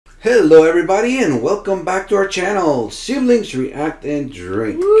Hello everybody and welcome back to our channel, Siblings React and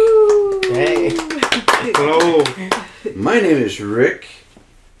Drink. Woo! Hey. Hello. My name is Rick,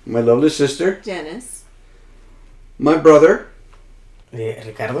 my lovely sister, Janice, my brother,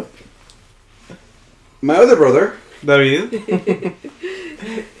 Ricardo. my other brother, David.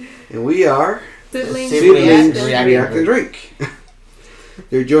 and we are Siblings React and Drink.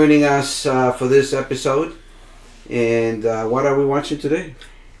 They're joining us for this episode. And what are we watching today?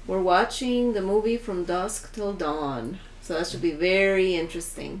 We're watching the movie From Dusk Till Dawn. So that should be very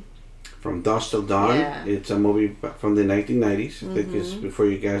interesting. From Dusk Till Dawn. Yeah. It's a movie from the 1990s. I think it's before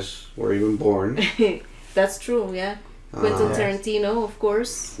you guys were even born. That's true, yeah. Quentin Tarantino, of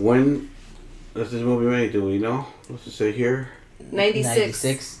course. When was this movie made? Do we know? What's it say here?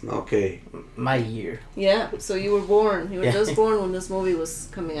 96. Okay. My year. Yeah, so you were born. You were just born when this movie was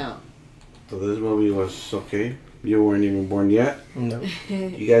coming out. So this movie was okay. You weren't even born yet? No.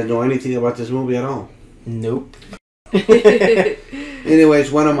 You guys know anything about this movie at all? Nope. Anyway,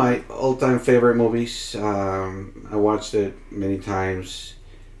 it's one of my all-time favorite movies. I watched it many times.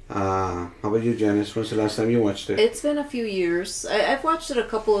 How about you, Janice? When's the last time you watched it? It's been a few years. I've watched it a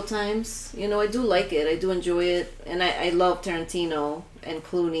couple of times. You know, I do like it. I do enjoy it. And I love Tarantino and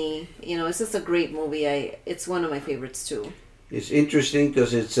Clooney. You know, it's just a great movie. It's one of my favorites, too. It's interesting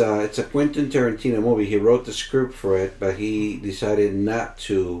because it's a Quentin Tarantino movie. He wrote the script for it, but he decided not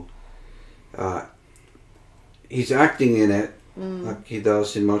to. He's acting in it like he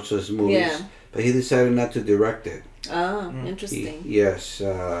does in most of his movies, but he decided not to direct it. Oh, interesting. Yes.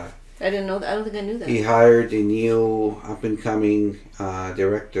 I didn't know that. I don't think I knew that. He hired a new up-and-coming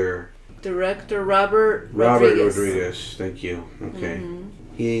director. Director Robert Rodriguez. Thank you. Okay.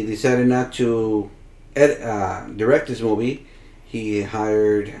 He decided not to direct this movie. He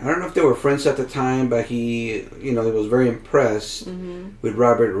hired, I don't know if they were friends at the time, but he was very impressed with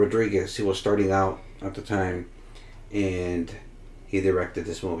Robert Rodriguez. He was starting out at the time, and he directed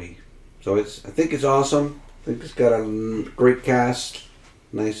this movie. So I think it's awesome. I think it's got a great cast,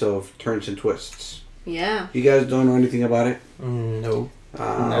 nice of turns and twists. Yeah. You guys don't know anything about it? No.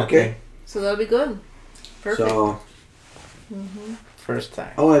 Okay. So that'll be good. Perfect. So, First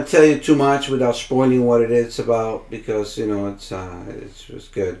time. I don't want to tell you too much without spoiling what it is about because it's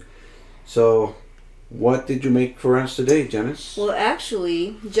just good. So, what did you make for us today, Janice? Well,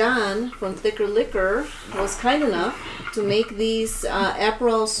 actually, John from Thicker Liquor was kind enough to make these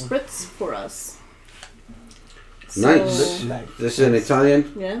Aperol Spritz for us. Nice. This is an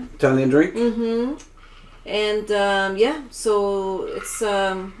Italian drink. And so it's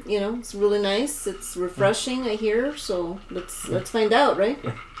it's really nice. It's refreshing, I hear. So let's find out, right?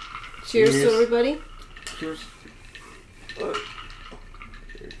 Yeah. Cheers to everybody. Cheers.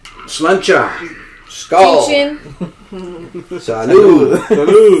 Slancha. Skull. Chin. Salud.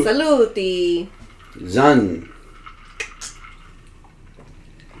 Salud. Saluti. Zan.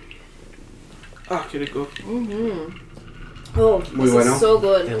 Ah, qué rico. Oh, Muy this bueno. is so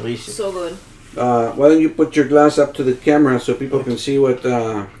good. Delicious. So good. Why don't you put your glass up to the camera so people can see what...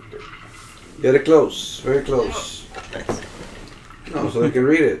 get it close. Very close. No, so they can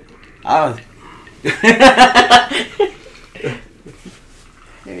read it. Ah.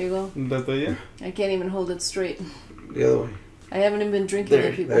 There you go. ¿La tuya? I can't even hold it straight. The other way. I haven't even been drinking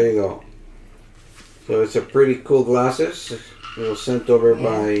it, people. There you go. So it's a pretty cool glasses. It was sent over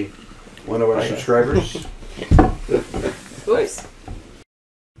by one of our subscribers. Oops.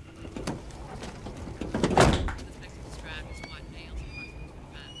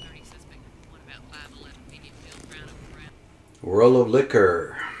 World of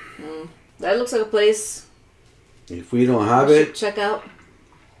Liquor. That looks like a place If we don't have I should it, check out.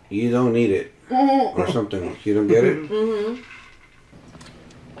 you don't need it. Or something. You don't get it?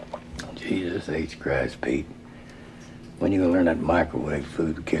 Jesus H. Christ, Pete. When you gonna learn that microwave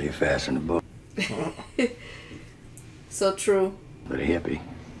food will kill you faster than a bullet? So true. But a hippie,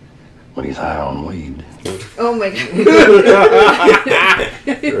 when he's high on weed. Oh my god.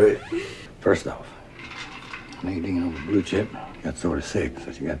 Right. First off, Nadine over blue chip got sort of sick,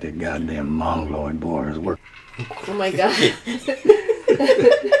 so she got that goddamn mongoloid boy as work. Oh my god.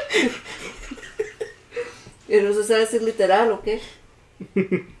 ¿Nos vas a decir literal o qué?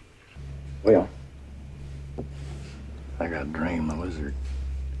 Well, I got a dream the lizard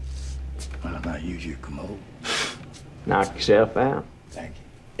might not use your commode. Knock yourself out. Thank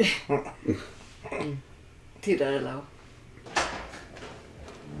you. Tirar el agua.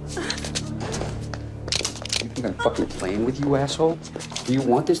 You think I'm fucking playing with you, asshole? Do you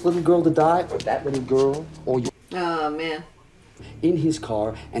want this little girl to die, or that little girl, or you... Oh, man. In his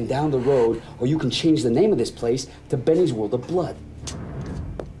car and down the road, or you can change the name of this place to Benny's World of Blood.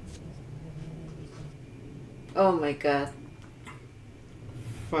 Oh my god.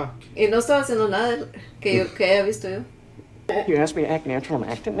 Fuck. Y no estaba haciendo nada que haya visto yo. You asked me to act natural, I'm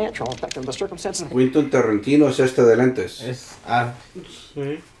acting natural. In fact, under the circumstances. Quentin Tarantino es este de lentes. Es.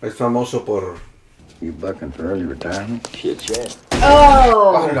 Sí. Es famoso por... You bucking for early retirement? Shit, yeah.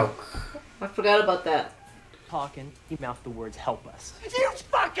 Oh! Oh, no. I forgot about that. Talking, he mouthed the words, help us. You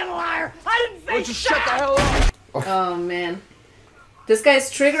fucking liar! I didn't say Why don't you shut the hell up? Oh man. This guy's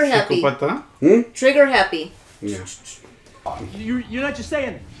trigger happy. ¿Psicópata? Trigger happy. Yeah. You're not just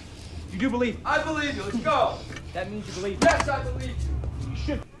saying it. You do believe. I believe you. Let's go. That means you believe. Yes, I believe you. You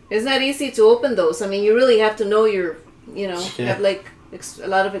should. It's not easy to open those. I mean, you really have to know your, have like a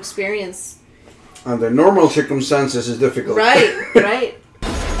lot of experience. Under normal circumstances, it's difficult. Right, right.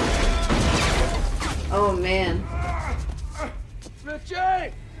 Oh man.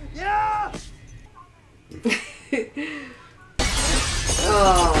 Richie! Yeah!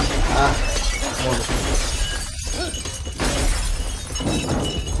 Oh.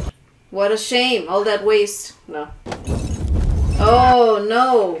 What a shame. All that waste. No. Oh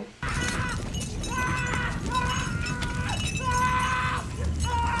no.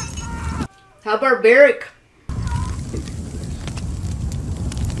 How barbaric.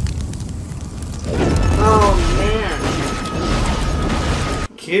 Oh man.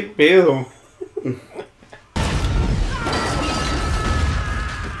 ¿Qué pedo?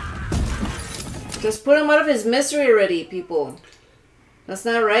 Just put him out of his misery already, people. That's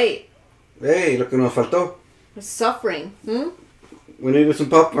not right. Hey, lo que nos faltó. He's suffering. We needed some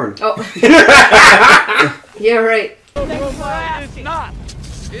popcorn. Oh. Yeah, right. It's not.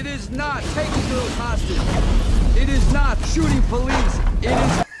 It is not taking girls hostage. It is not shooting police. It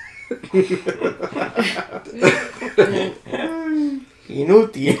is...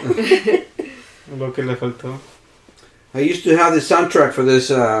 Inútil. Lo que le faltó. I used to have the soundtrack for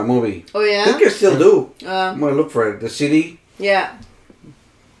this movie. Oh, yeah? I think I still do. I'm going to look for it. The CD. Yeah.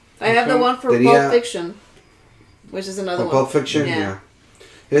 I have the one for Pulp Fiction, which is another one. Pulp Fiction, yeah.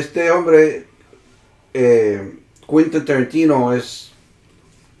 Este hombre, Quentin Tarantino, es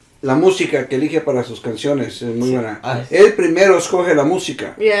la música que elige para sus canciones. Es muy buena. Él primero escoge la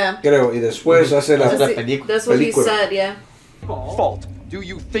música, creo, y después hace la película. That's what he said, yeah. Fault. Do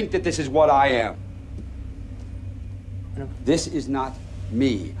you think that this is what I am? This is not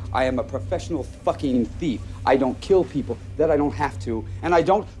me. I am a professional fucking thief. I don't kill people that I don't have to, and I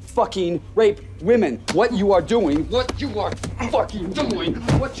don't fucking rape women. What you are doing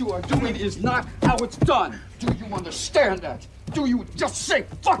is not how it's done. Do you understand that? Do you just say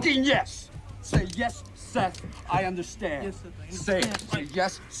fucking yes? Say yes, Seth, I understand. Yes, Seth, I understand. Say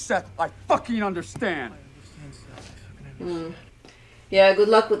yes, Seth, I fucking understand. Yeah, good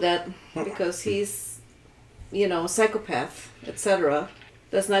luck with that, because he's, a psychopath, etc.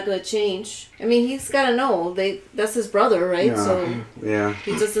 That's not going to change. I mean, he's got to know. That's his brother, right? Yeah. So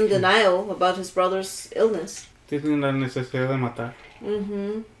he's just in denial about his brother's illness. Tiene la necesidad de matar.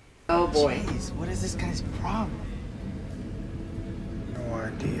 Oh, boy. Jeez, what is this guy's problem? No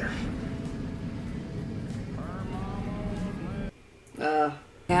idea.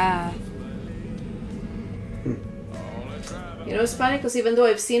 Yeah. It's funny because even though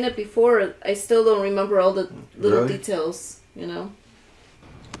I've seen it before, I still don't remember all the little details,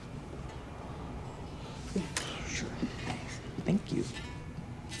 Sure. Thank you.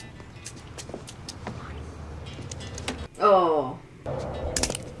 Oh.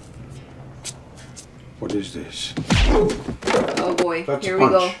 What is this? Oh boy. That's Here a we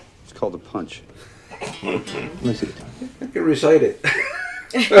punch. go. It's called a punch. Let me see it. I can recite it.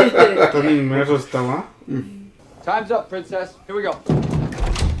 Tan inmerso estaba. Time's up, princess. Here we go.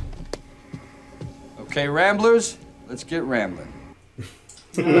 Okay, Ramblers, let's get rambling.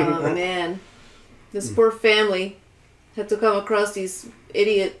 Oh man. This poor family had to come across these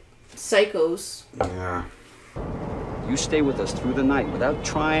idiot psychos. Yeah. You stay with us through the night without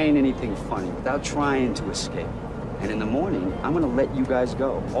trying anything funny, without trying to escape. And in the morning, I'm gonna let you guys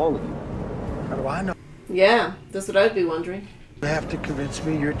go, all of you. How do I know? Yeah, that's what I'd be wondering. You have to convince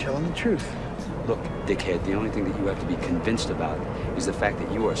me you're telling the truth. Look, dickhead, the only thing that you have to be convinced about is the fact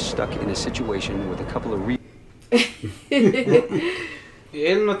that you are stuck in a situation with a couple of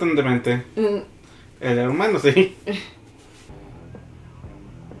Él no tan demente. El hermano sí.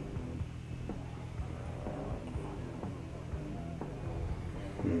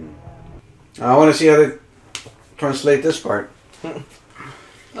 I want to see how they translate this part.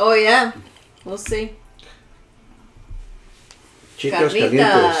 Oh yeah. We'll see. Chicas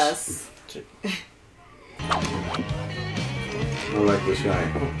calientes. I like this guy.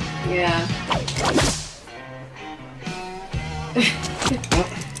 Yeah.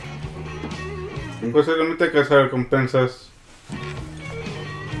 Posiblemente cazar recompensas.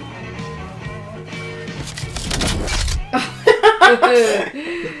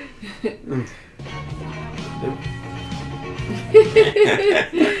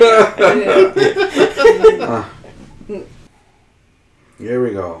 Here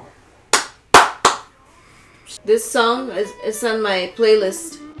we go. This song is on my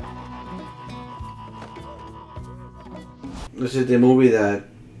playlist. This is the movie that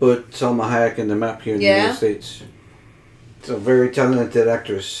put Salma Hayek in the map here in the United States. It's a very talented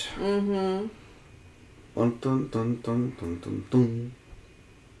actress. Mm-hmm. Dun, dun, dun, dun, dun, dun, dun.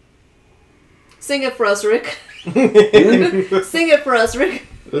 Sing it for us, Rick. Sing it for us, Rick.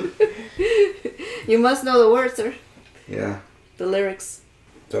 You must know the words, sir. Yeah. The lyrics.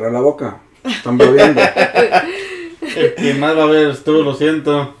 Cierra la boca. Están bebiendo. El que más va a ver es tú, lo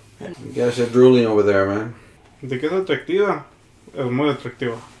siento. You guys are drooling over there, man. ¿De qué es atractiva? Es muy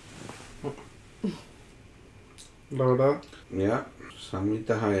atractiva. La verdad. Yeah.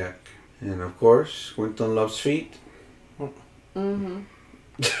 Salmita Hayek. And of course, Quentin loves feet. Mm-hmm.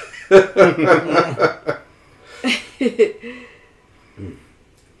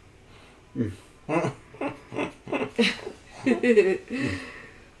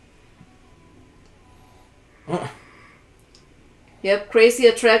 Yep, crazy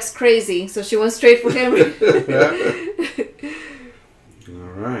attracts crazy, so she went straight for him.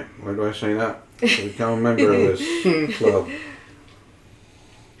 Alright, where do I sign up to become a member of this club?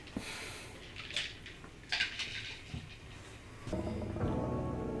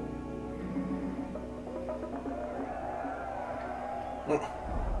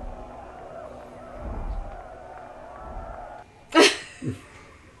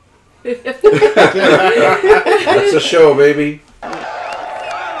 That's a show, baby.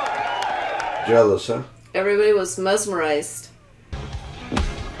 Jealous, huh? Everybody was mesmerized.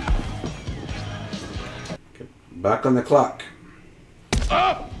 Back on the clock.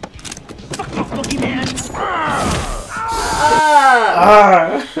 Ah!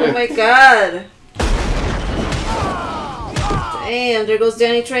 Oh my god. Damn, there goes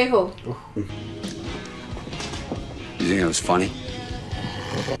Danny Trejo. You think it was funny?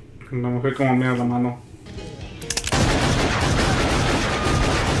 La mujer como mira la mano.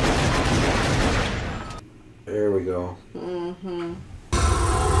 There we go. Mm-hmm.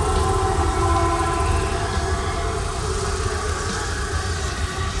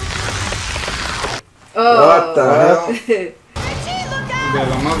 Oh. What the hell? De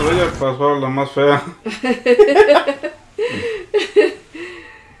la más bella pasó a la más fea.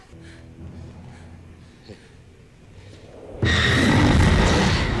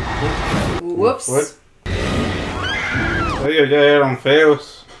 Whoops. What? Ellos ya eran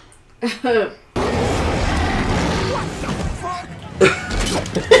feos.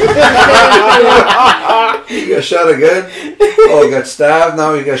 He got shot again? Oh, he got stabbed,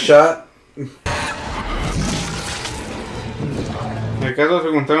 now he got shot? ¿Acaso se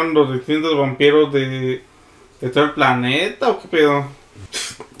encontraron los distintos vampiros de todo el planeta o qué pedo?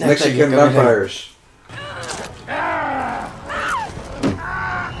 Mexican vampires.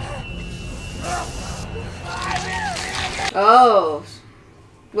 Oh.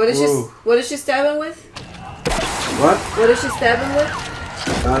 What is she stabbing with? What? What is she stabbing with?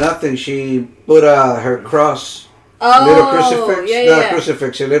 Nothing. She put her cross. Oh, little crucifix. yeah, Not yeah. a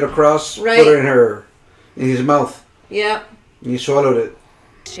crucifix, a little cross. Right. Put it in his mouth. Yeah. And he swallowed it.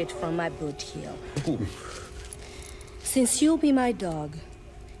 Shit from my boot heel. Since you'll be my dog,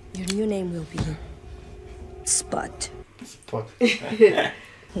 your new name will be Spot. Spot.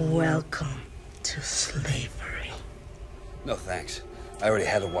 Welcome to slavery. No thanks. I already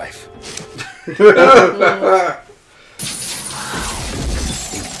had a wife.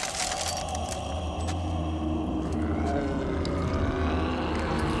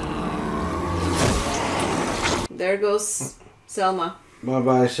 There goes Selma.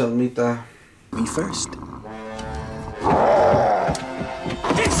 Bye-bye, Salmita. Me first.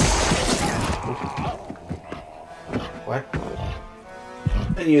 What?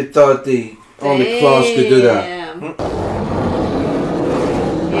 And you thought the only Klaus could do that.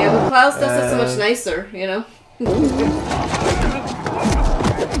 Yeah, but Klaus does it so much nicer, you know?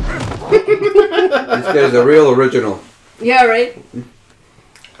 This guy's a real original. Yeah, right?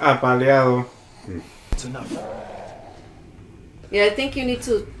 Apaleado. It's enough. Yeah, I think you need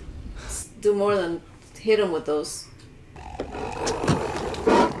to do more than hit him with those.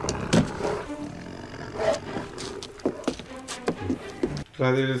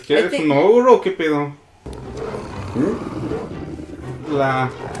 ¿La de la izquierda es un ogro o qué pedo?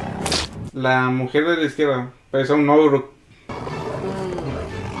 La mujer de la izquierda parece un ogro.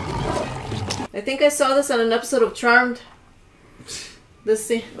 I think I saw this on an episode of Charmed. This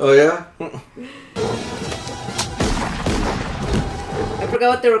scene. Oh, yeah? I forgot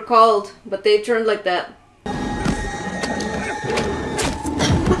what they were called, but they turned like that.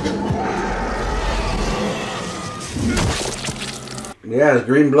 Yeah, it's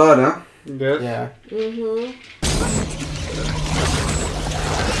green blood, huh? Yes. Yeah. Mm-hmm.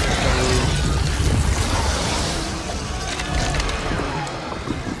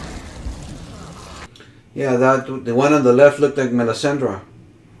 Yeah, the one on the left looked like Melisandre.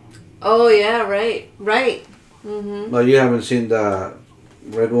 Oh yeah, right. Mm-hmm. Well, you haven't seen the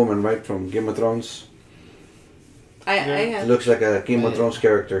Red Woman, right, from Game of Thrones? I have. It looks like a Game of Thrones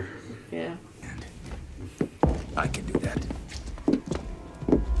character. Yeah. I can do that.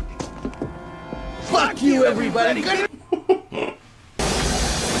 Fuck you, everybody!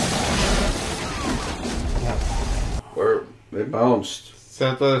 Or they bounced. ¿Se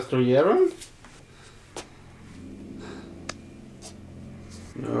autodestruyeron?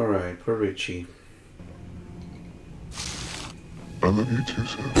 Alright, poor Richie. I love you too,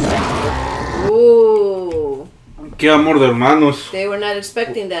 sir. Ooh. Qué amor de hermanos. They were not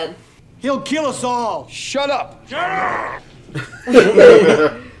expecting that. He'll kill us all. Shut up!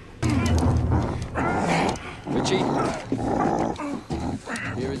 Richie,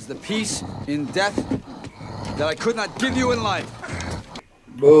 here is the peace in death that I could not give you in life.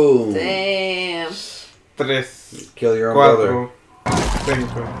 Boom. Damn. Tres. Kill your own brother. Cuatro.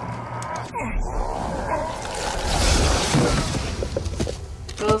 Cinco.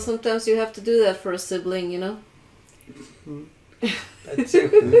 Well, sometimes you have to do that for a sibling, you know? That's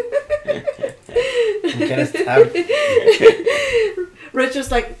it. I'm gonna stab. Rich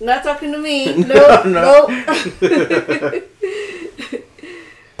was like, not talking to me. No, no.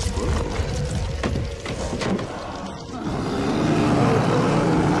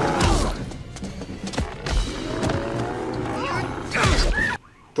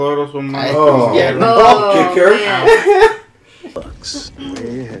 Todos los humanos. Oh, Yeah. Oh, kicker. man. Bucks.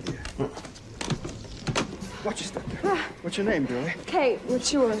 Way ahead of you. Watch your step there. What's your name, girlie? Kate,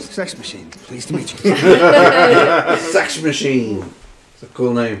 what's yours? Sex Machine. Pleased to meet you. Sex Machine. It's a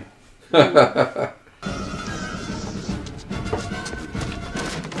cool name.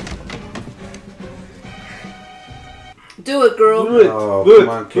 Do it, girl. Do it. Oh, do come it.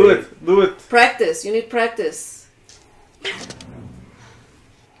 on, do Kate. it. Do it. Practice. You need practice.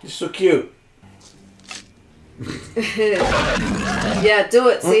 You're so cute. Yeah, do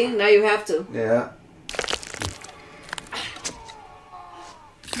it. See? Now you have to. Yeah.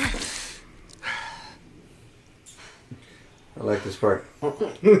 I like this part.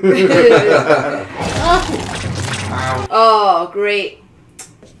 Oh, great.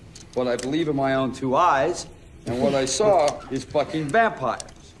 But I believe in my own two eyes, and what I saw is fucking vampires.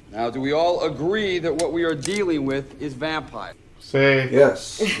 Now, do we all agree that what we are dealing with is vampires? Sí.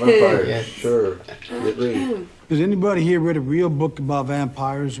 Yes. Vampires. Yes. Sure. We agree. Has anybody here read a real book about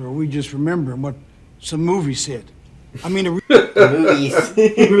vampires, or are we just remembering what some movie said? I mean, Movies.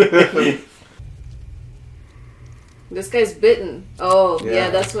 This guy's bitten. Oh, yeah, Yeah.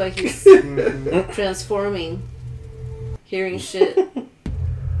 that's why he's transforming. Hearing shit.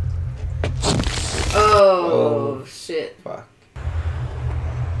 Oh, shit. Fuck.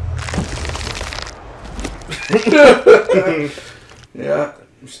 Yeah.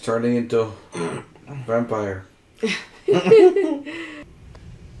 He's turning into a vampire. to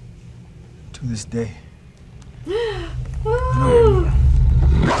this day.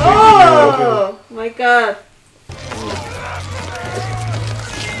 Oh, my God.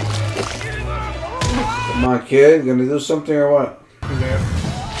 Come on, kid. Gonna do something or what?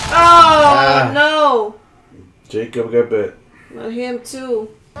 Oh, no. Jacob got bit. Not him, too.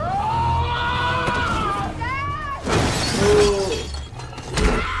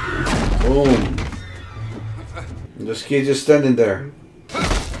 Boom. This kid just standing there.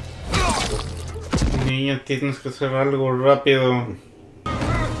 Niña, tienes que hacer algo rápido.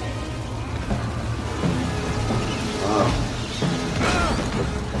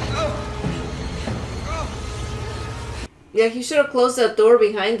 Yeah, he should have closed that door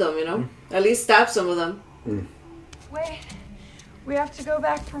behind them, you know? At least stop some of them. Wait. We have to go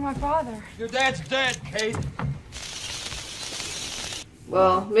back for my father. Your dad's dead, Kate.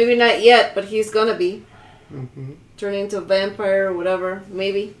 Well, maybe not yet, but he's gonna be. Turning into a vampire or whatever.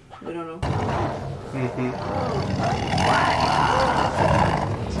 Maybe. We don't know.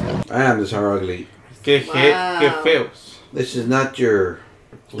 I am this are ugly. Qué feos. This is not your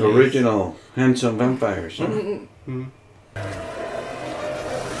original handsome vampires. Huh?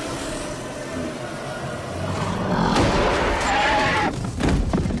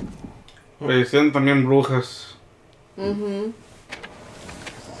 Parecían también brujas.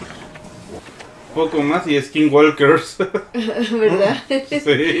 Poco más y skinwalkers. ¿Verdad?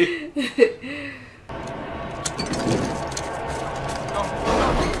 Sí.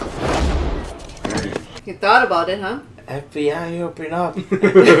 You thought about it, huh? FBI, open up.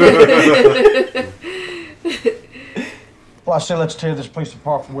 Well, I say let's tear this place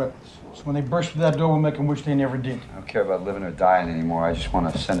apart for weapons. So when they burst through that door, we'll make them wish they never did. I don't care about living or dying anymore. I just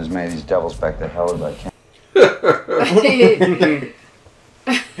want to send as many of these devils back to hell as I can.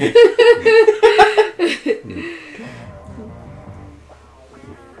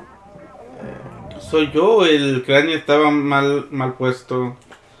 ¿Soy yo o el cráneo estaba mal puesto?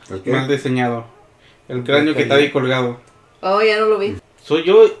 Mal diseñado. El cráneo que estaba ahí colgado. Oh, ya no lo vi. ¿Soy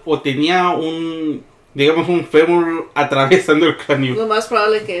yo o tenía un, digamos, un fémur atravesando el cráneo? Lo más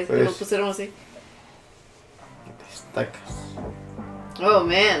probable que Pues. lo pusieron así. Destacas. Oh,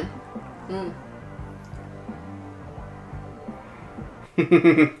 man.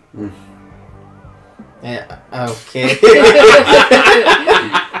 Okay.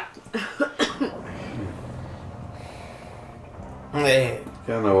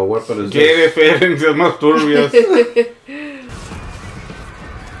 ¿Qué onda? What weapon is Qué this? referencias más turbias.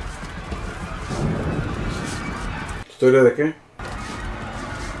 ¿Historia de qué?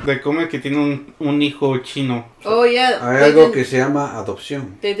 De cómo es que tiene un hijo chino. Oh, yeah. Hay algo que se llama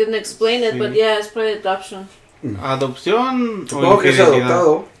adopción. They didn't explain it, Sí. but yeah, it's probably adoption. Adopción. Supongo o que es infidelidad.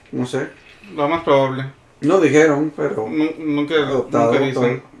 adoptado, no sé. Lo más probable. No dijeron, pero... Nunca Adoptado,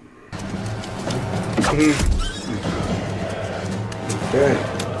 dicen. Okay.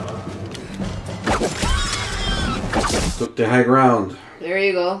 Took the high ground. There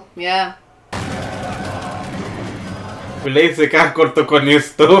you go. Yeah. Blade se queda corto con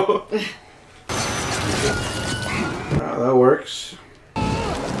esto. That works.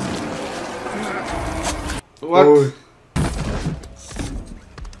 What? Uy.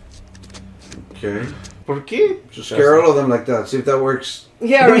 Okay. ¿Por qué? Just scare all of them like that. See if that works.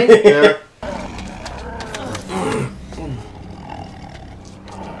 Yeah, right? Yeah.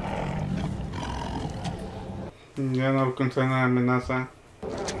 Ya no alcanzó una amenaza.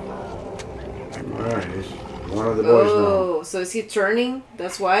 Alright, he's one of the boys Oh, so is he turning?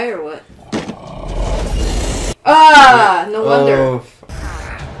 That's why, or what? Ah, no wonder.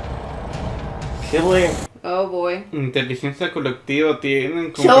 Killing. Oh boy. Inteligencia colectiva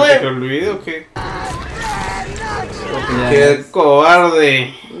tienen, como Kill que him. se olvide o qué. now. ¡Qué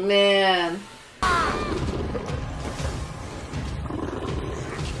cobarde! Man.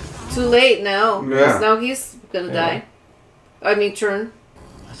 Too late now. Yeah. 'Cause now he's gonna die. I mean, turn.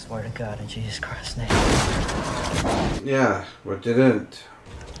 I swear to God in Jesus Christ's name. Yeah, but didn't.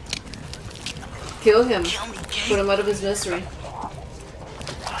 Kill him. Put him out of his misery.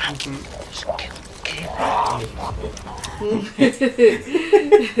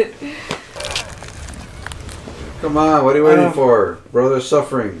 Come on, what are you waiting for? Brothers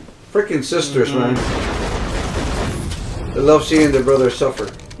suffering. Freaking sisters, man. They love seeing their brothers suffer.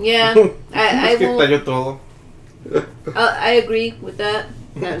 Yeah, I Es que won't. estalló todo. I agree with that.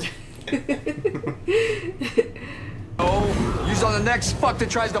 Oh, you's on the next fuck that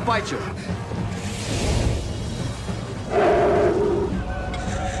tries to bite you.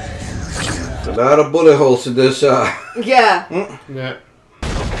 A lot of bullet holes in this. Yeah. Ya.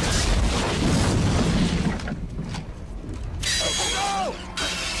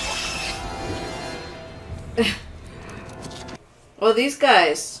 Oh, these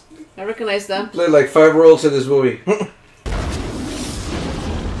guys. I recognize them. Played like 5 roles in this movie.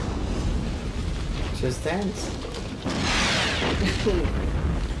 Just dance.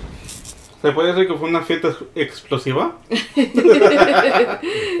 ¿Se puede decir que fue una fiesta explosiva?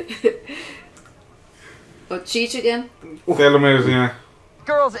 Oh, Cheech again? Se lo merecía.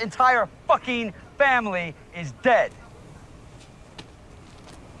 Girl's entire fucking family is dead.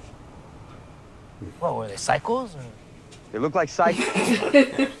 What were they, psychos? Or? They look like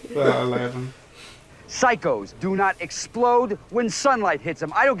psychos. Psychos do not explode when sunlight hits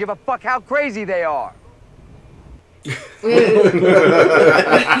them. I don't give a fuck how crazy they are. You're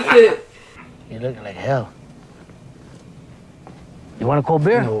looking like hell. You want a cold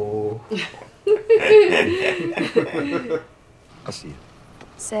beer? No. I'll see you.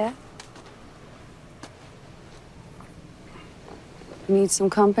 Sir? Need some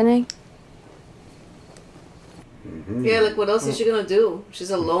company? Yeah, like what else is she gonna do?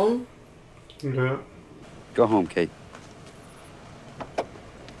 She's alone? Yeah. Go home, Kate.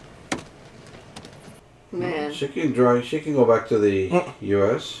 Man. She can drive. She can go back to the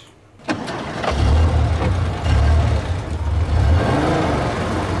U.S.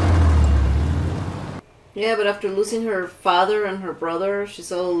 Yeah, but after losing her father and her brother,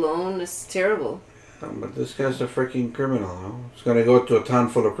 she's all alone. It's terrible. But this guy's a freaking criminal. Huh? He's gonna go to a town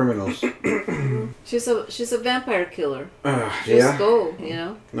full of criminals. She's a vampire killer. Just Yeah. go, you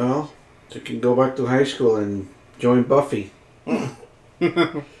know. No, she can go back to high school and join Buffy,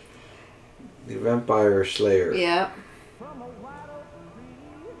 the vampire slayer. Yeah.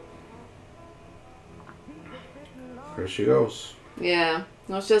 There she goes. Yeah.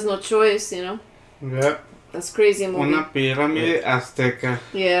 No, she has no choice, you know. Yeah. That's crazy movie. Una pirámide azteca.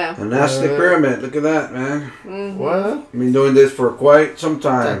 Yeah. An Aztec pyramid. Look at that, man. Mm-hmm. What? I've been doing this for quite some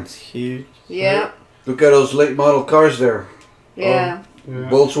time. That's huge. Yeah. Look at those late model cars there. Yeah. Yeah.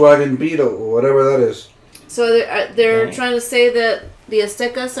 Volkswagen Beetle, or whatever that is. So they're trying to say that the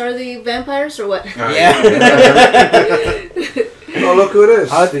Aztecas are the vampires, or what? Yeah. Oh, look who it is.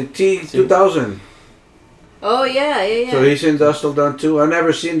 The T2000. Oh, yeah, yeah, yeah. So he's in Dusk Till Dawn too. I've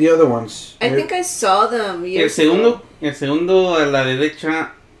never seen the other ones. I think I saw them El years ago. segundo a la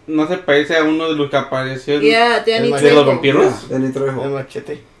derecha no se parece a uno de los que apareció Yeah, Danny de los Trejo. vampiros. Yeah, Danny Trejo. El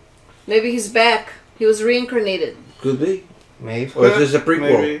Machete. Maybe he's back. He was reincarnated. Could be. Maybe. Or is this a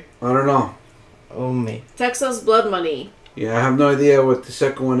prequel? Maybe. I don't know. Oh, me. Texas Blood Money. Yeah, I have no idea what the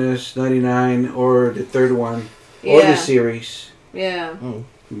second one is, 99, or the third one, or the Yeah. series. Yeah.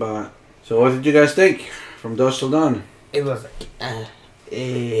 But, so what did you guys think from Dusk Till Dawn? It was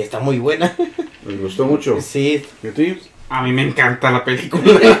está muy buena. ¿Les gustó mucho? Sí. ¿Y a ti? A mí me encanta la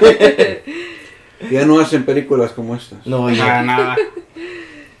película. Ya no hacen películas como estas. No, Para ya. nada.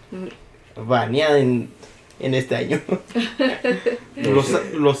 Baneada en este año.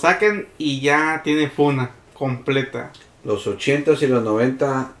 Lo sacan y ya tiene funa completa. Los 80s y los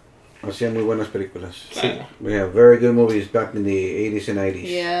 90 hacían muy buenas películas. Sí. We have very good movies back in the 80s and 90s.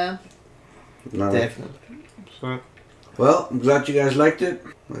 Yeah. Nada. Definitely. So, Well, I'm glad you guys liked it.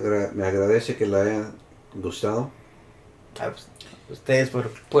 Me agradece que la hayan gustado. Ah, pues, ustedes por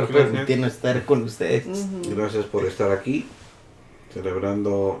permitirnos estar con ustedes. Gracias por estar aquí,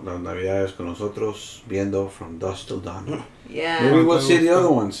 celebrando las Navidades con nosotros, viendo From Dusk Till Dawn. Yeah. Maybe we'll see the other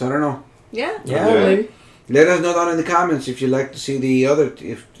ones. I don't know. Yeah. Yeah, maybe. Let us know down in the comments if you'd like to see the other,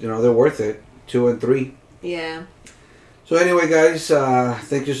 if you know they're worth it, 2 and 3. Yeah. So anyway, guys,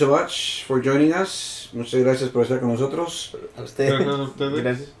 thank you so much for joining us. Muchas gracias por estar con nosotros. A ustedes.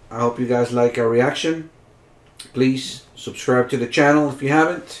 Gracias. I hope you guys like our reaction. Please subscribe to the channel if you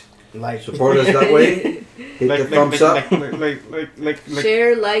haven't. Like. Support us that way. Hit the thumbs up.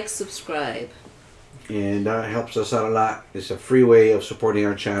 Share, like, subscribe. And that helps us out a lot. It's a free way of supporting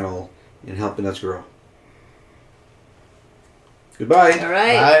our channel and helping us grow. Goodbye. All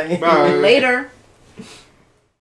right. Bye. Later.